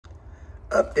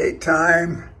Update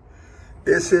time.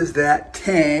 This is that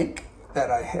tank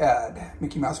that I had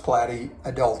Mickey Mouse Platy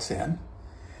adults in.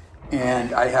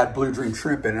 And I had Blue Dream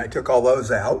Shrimp in. I took all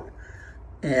those out.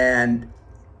 And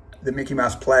the Mickey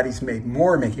Mouse Platies made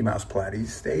more Mickey Mouse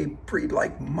Platies. They breed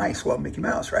like mice. Well, Mickey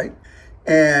Mouse, right?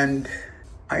 And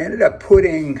I ended up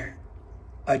putting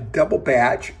a double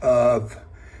batch of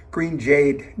green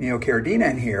jade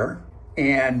neocaridina in here.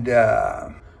 And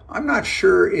I'm not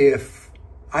sure if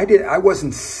I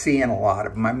wasn't seeing a lot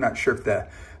of them. I'm not sure if the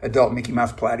adult Mickey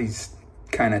Mouse Platies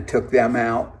kind of took them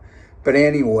out. But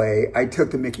anyway, I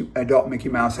took the adult Mickey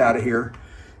Mouse out of here,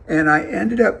 and I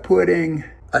ended up putting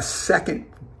a second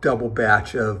double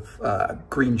batch of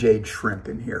green jade shrimp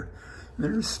in here. And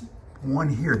there's one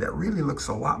here that really looks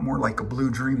a lot more like a Blue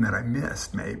Dream that I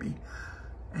missed, maybe.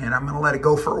 And I'm gonna let it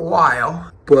go for a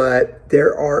while. But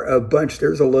there are a bunch.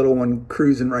 There's a little one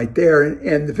cruising right there.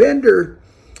 And the vendor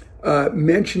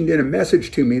mentioned in a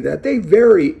message to me that they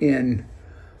vary in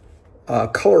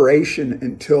coloration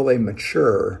until they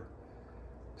mature.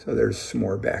 So there's some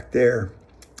more back there.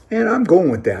 And I'm going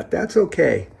with that. That's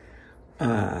okay.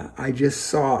 I just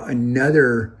saw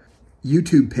another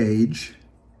YouTube page,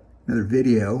 another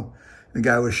video. The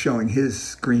guy was showing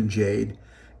his green jade.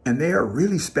 And they are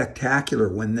really spectacular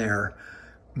when they're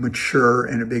mature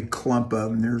and a big clump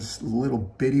of them. There's a little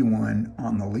bitty one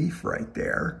on the leaf right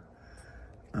there.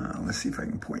 Let's see if I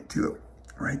can point to it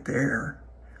right there.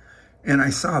 And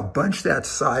I saw a bunch that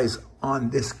size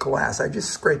on this glass. I just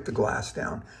scraped the glass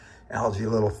down. Algae a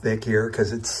little thick here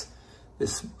because it's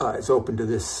open to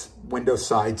this window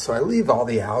side. So I leave all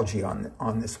the algae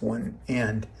on this one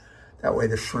end. That way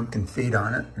the shrimp can feed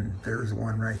on it. And there's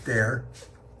one right there.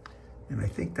 And I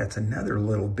think that's another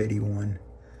little bitty one.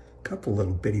 A couple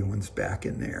little bitty ones back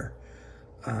in there.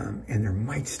 And there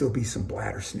might still be some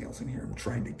bladder snails in here. I'm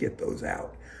trying to get those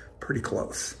out. Pretty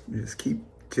close. Just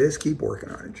keep working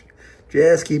on it.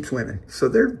 Just keep swimming. So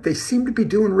they seem to be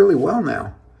doing really well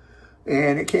now.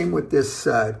 And it came with this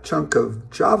chunk of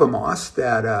Java moss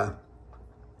that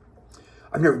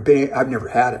I've never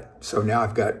had it. So now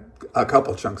I've got a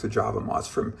couple chunks of Java moss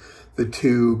from the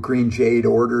 2 green jade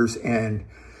orders. And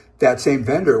that same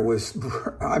vendor was,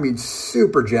 I mean,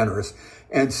 super generous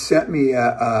and sent me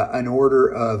an order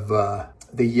of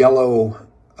the yellow,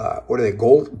 what are they,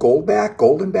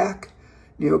 goldenback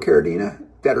neocaridina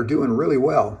that are doing really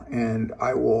well. And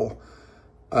I will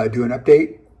do an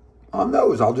update on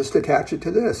those. I'll just attach it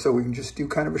to this so we can just do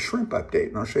kind of a shrimp update,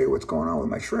 and I'll show you what's going on with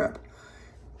my shrimp.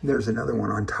 There's another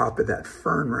one on top of that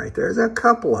fern right there. There's a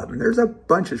couple of them. There's a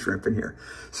bunch of shrimp in here.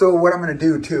 So what I'm going to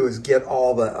do too is get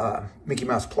all the Mickey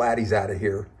Mouse Platies out of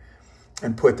here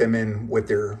and put them in with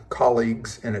their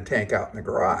colleagues in a tank out in the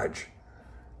garage.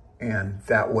 And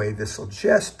that way this will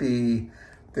just be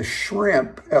the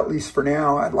shrimp, at least for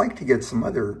now. I'd like to get some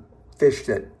other fish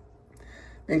that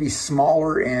maybe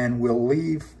smaller, and we'll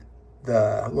leave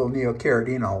the little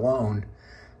neocaridina alone.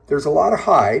 There's a lot of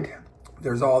hide.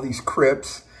 There's all these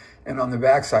crypts. And on the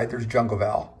backside, there's jungle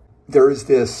val. There is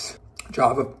this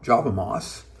Java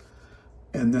moss.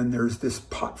 And then there's this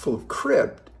pot full of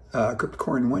Cryptocoryne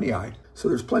winnii. So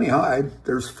there's plenty of hide.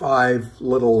 There's 5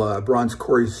 little bronze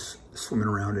cories swimming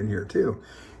around in here too.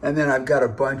 And then I've got a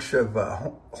bunch of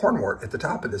hornwort at the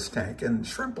top of this tank. And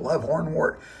shrimp love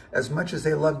hornwort as much as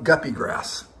they love guppy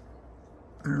grass.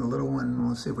 There's a little one.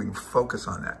 Let's see if we can focus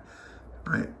on that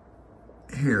right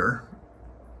here.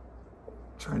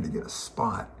 Trying to get a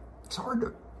spot. It's hard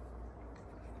to,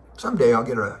 someday I'll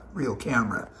get a real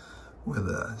camera with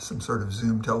some sort of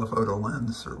zoom telephoto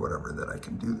lens or whatever that I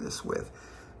can do this with,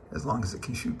 as long as it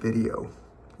can shoot video.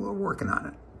 We're working on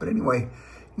it. But anyway,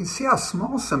 you can see how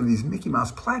small some of these Mickey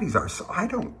Mouse Platies are. So I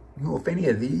don't know if any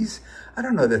of these, I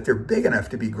don't know that they're big enough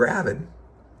to be gravid.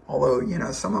 Although, you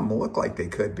know, some of them look like they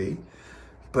could be.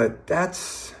 But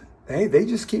that's, hey, they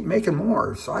just keep making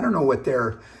more. So I don't know what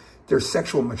their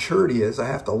sexual maturity is. I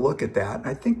have to look at that.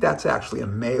 I think that's actually a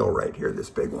male right here, this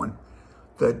big one.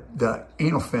 The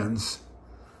anal fins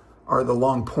are the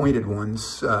long pointed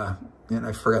ones. And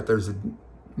I forgot there's a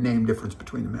name difference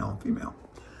between the male and female.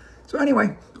 So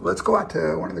anyway, let's go out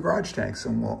to one of the garage tanks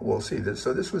and we'll see this.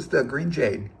 So this was the green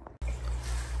jade.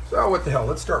 So what the hell,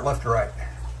 let's start left to right.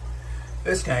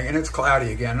 This tank, and it's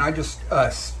cloudy again. I just,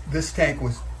 this tank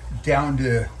was down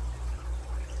to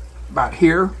about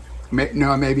here.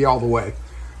 No, maybe all the way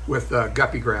with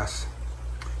guppy grass.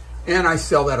 And I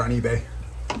sell that on eBay.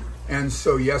 And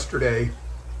so yesterday,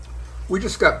 we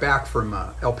just got back from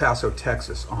El Paso,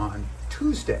 Texas on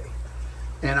Tuesday.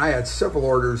 And I had several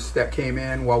orders that came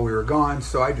in while we were gone.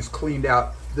 So I just cleaned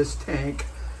out this tank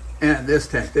and this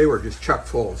tank. They were just chock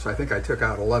full. So I think I took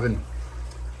out 11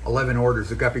 11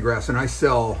 orders of guppy grass, and I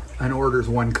sell an order's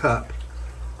 1 cup.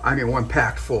 I mean 1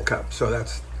 packed full cup. So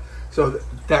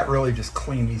that really just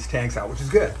cleaned these tanks out, which is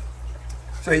good.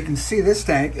 So you can see this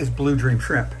tank is Blue Dream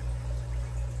Shrimp,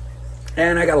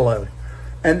 and I got a load,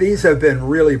 and these have been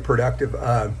really productive.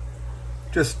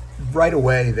 Just right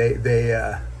away,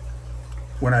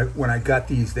 when I got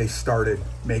these, they started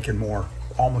making more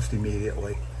almost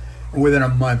immediately. And within a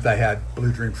month, I had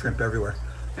Blue Dream Shrimp everywhere.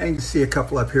 And you can see a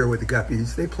couple up here with the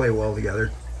guppies. They play well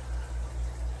together.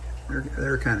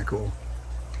 They're kind of cool.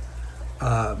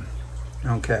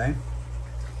 Okay.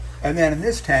 And then in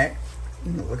this tank,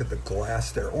 look at the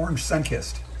glass there, orange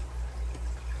sun-kissed.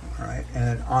 All right,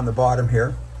 and on the bottom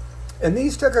here. And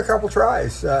these took a couple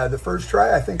tries. The first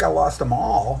try, I think I lost them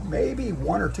all. Maybe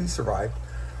 1 or 2 survived.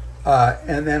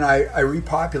 And then I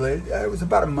repopulated. It was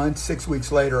about a month, 6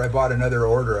 weeks later, I bought another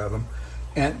order of them.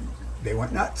 And they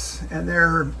went nuts. And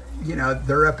they're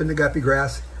up in the guppy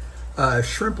grass.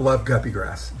 Shrimp love guppy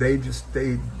grass. They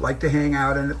like to hang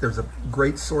out in it. There's a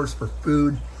great source for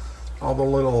food. All the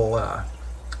little,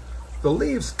 the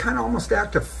leaves kind of almost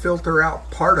act to filter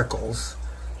out particles.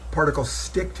 Particles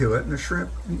stick to it, and the shrimp,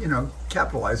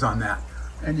 capitalize on that.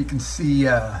 And you can see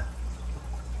the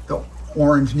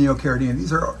orange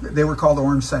neocaridina. They were called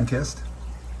orange sun-kissed,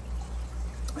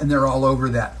 and they're all over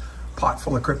that pot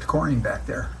full of cryptocoryne back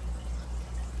there.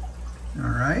 All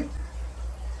right,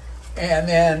 and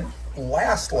then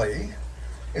lastly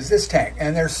is this tank,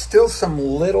 and there's still some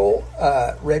little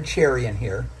red cherry in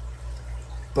here,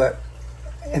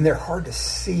 and they're hard to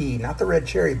see. Not the red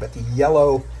cherry, but the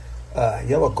yellow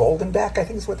golden back, I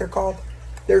think is what they're called.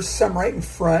 There's some right in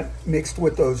front mixed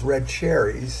with those red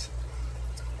cherries.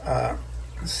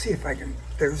 Let's see if I can,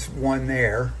 there's one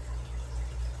there.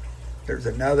 There's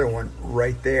another one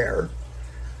right there.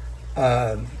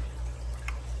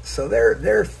 So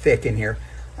they're thick in here.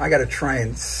 I got to try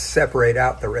and separate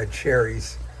out the red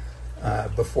cherries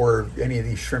before any of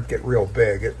these shrimp get real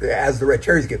big. As the red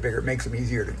cherries get bigger, it makes them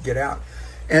easier to get out.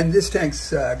 And this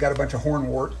tank's got a bunch of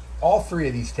hornwort. All 3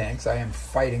 of these tanks, I am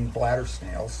fighting bladder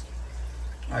snails.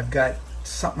 I've got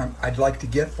something I'd like to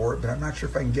get for it, but I'm not sure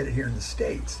if I can get it here in the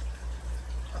States.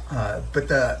 But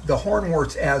the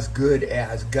hornwort's as good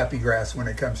as guppy grass when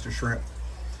it comes to shrimp.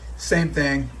 Same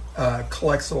thing,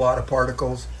 collects a lot of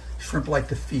particles. Shrimp like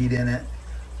to feed in it,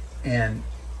 and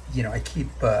I keep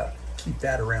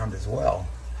that around as well.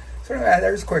 So anyway,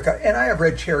 there's a quick, and I have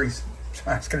red cherries.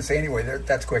 I was going to say anyway,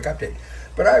 that's a quick update.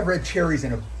 But I have red cherries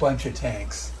in a bunch of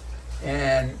tanks,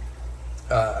 and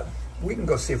we can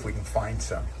go see if we can find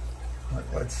some.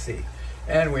 Let's see.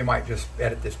 And we might just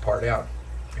edit this part out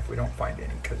if we don't find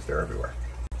any, because they're everywhere.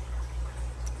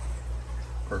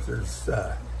 Of course, there's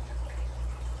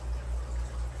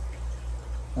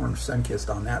orange sun-kissed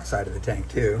on that side of the tank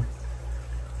too.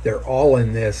 They're all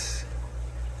in this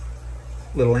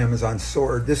little Amazon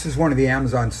sword. This is one of the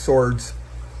Amazon swords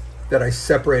that I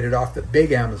separated off the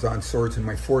big Amazon swords in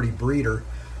my 40 breeder.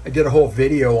 I did a whole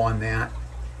video on that,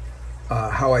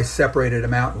 how I separated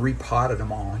them out and repotted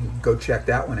them all. You can go check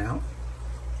that one out.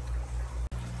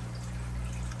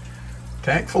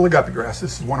 Tank full of guppy grass.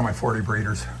 This is one of my 40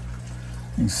 breeders.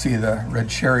 You can see the red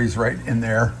cherries right in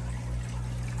there,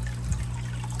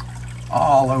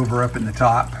 all over up in the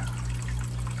top.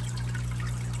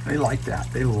 They like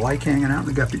that. They like hanging out in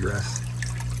the guppy grass.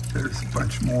 There's a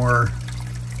bunch more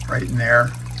right in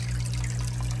there.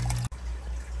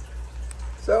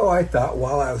 So I thought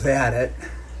while I was at it,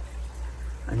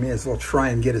 I may as well try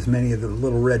and get as many of the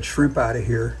little red shrimp out of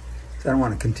here, because I don't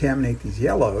want to contaminate these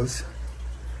yellows.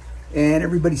 And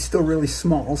everybody's still really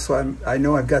small, so I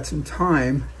know I've got some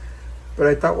time, but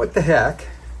I thought, what the heck?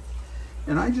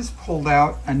 And I just pulled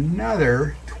out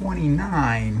another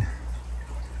 29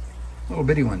 little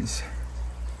bitty ones.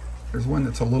 There's one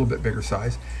that's a little bit bigger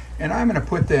size, and I'm going to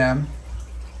put them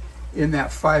in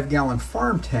that 5-gallon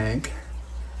farm tank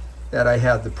that I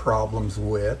had the problems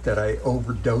with, that I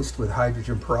overdosed with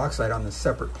hydrogen peroxide on the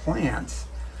separate plants.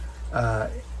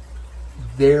 Well,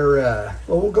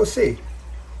 we'll go see.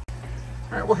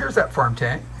 All right, well, here's that farm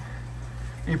tank.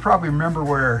 And you probably remember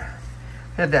where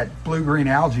I had that blue-green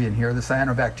algae in here, the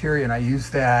cyanobacteria, and I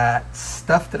used that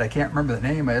stuff that I can't remember the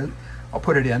name of. I'll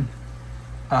put it in.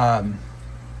 I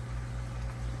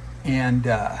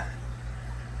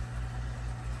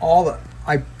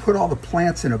put all the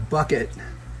plants in a bucket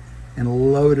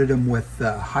and loaded them with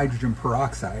hydrogen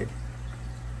peroxide,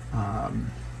 and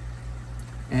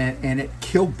it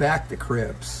killed back the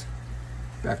cribs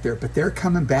back there, but they're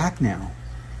coming back now.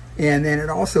 And then it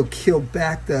also killed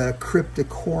back the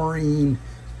cryptocoryne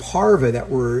parva that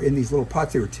were in these little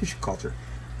pots. They were tissue culture.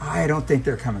 I don't think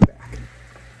they're coming back.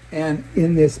 And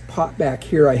in this pot back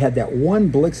here, I had that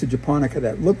one Blixa japonica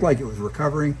that looked like it was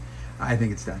recovering. I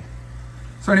think it's done.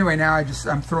 So anyway, now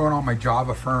I'm throwing all my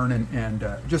Java fern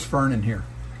and just fern in here,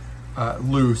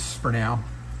 loose for now.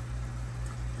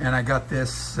 And I got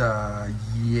this,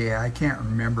 yeah, I can't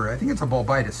remember. I think it's a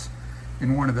bulbitis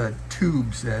in one of the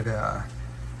tubes at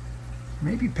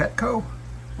maybe Petco.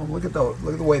 Well, look at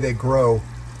the way they grow.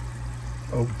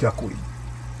 Oh, duckweed.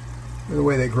 Look at the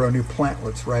way they grow new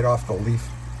plantlets right off the leaf.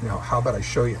 You know, how about I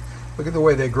show you? Look at the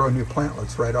way they grow new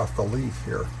plantlets right off the leaf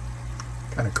here.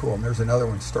 Kind of cool. And there's another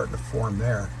one starting to form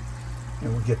there.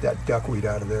 And we'll get that duckweed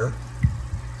out of there.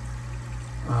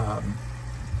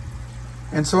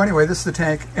 And so anyway, this is the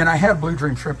tank. And I had blue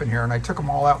dream shrimp in here, and I took them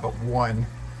all out but one.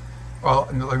 Well,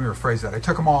 let me rephrase that. I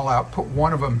took them all out, put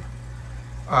one of them,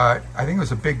 I think it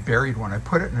was a big buried one. I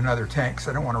put it in another tank because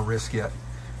I don't want to risk it.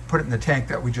 Put it in the tank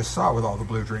that we just saw with all the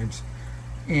blue dreams.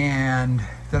 And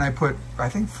then I put, I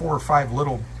think 4 or 5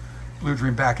 little blue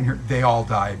dream back in here. They all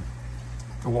died.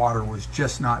 The water was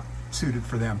just not suited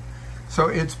for them. So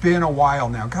it's been a while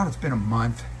now. God, it's been a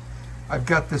month. I've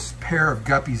got this pair of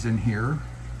guppies in here.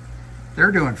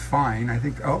 They're doing fine. I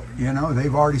think, oh, you know,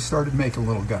 they've already started making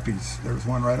little guppies. There's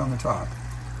one right on the top.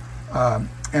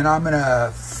 And I'm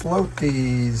gonna float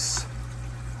these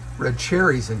red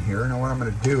cherries in here. And what I'm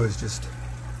gonna do is just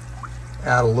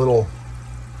add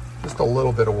just a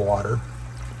little bit of water.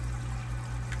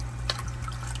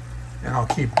 And I'll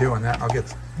keep doing that. I'll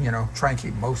get, you know, try and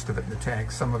keep most of it in the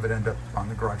tank. Some of it end up on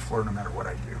the garage floor no matter what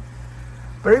I do.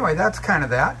 But anyway, that's kind of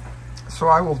that. So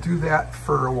I will do that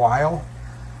for a while.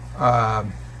 About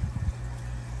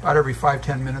every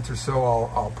 5-10 minutes or so,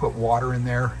 I'll put water in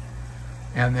there.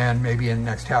 And then maybe in the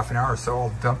next half an hour or so,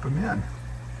 I'll dump them in.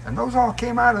 And those all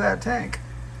came out of that tank.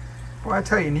 Boy, I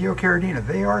tell you, Neocaridina,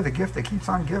 they are the gift that keeps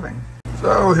on giving.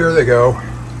 So here they go.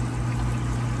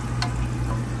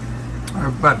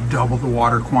 I've about double the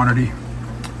water quantity.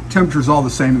 Temperature's all the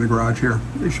same in the garage here.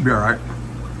 They should be all right.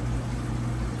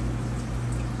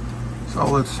 So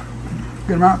let's get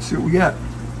them out and see what we get.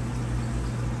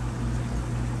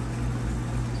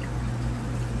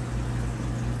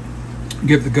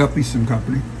 Give the guppies some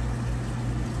company.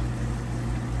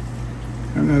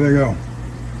 And there they go.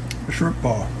 A shrimp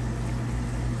ball.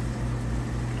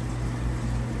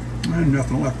 And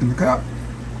nothing left in the cup.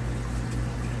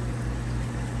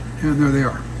 And there they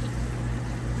are.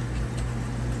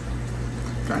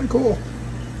 Kind of cool.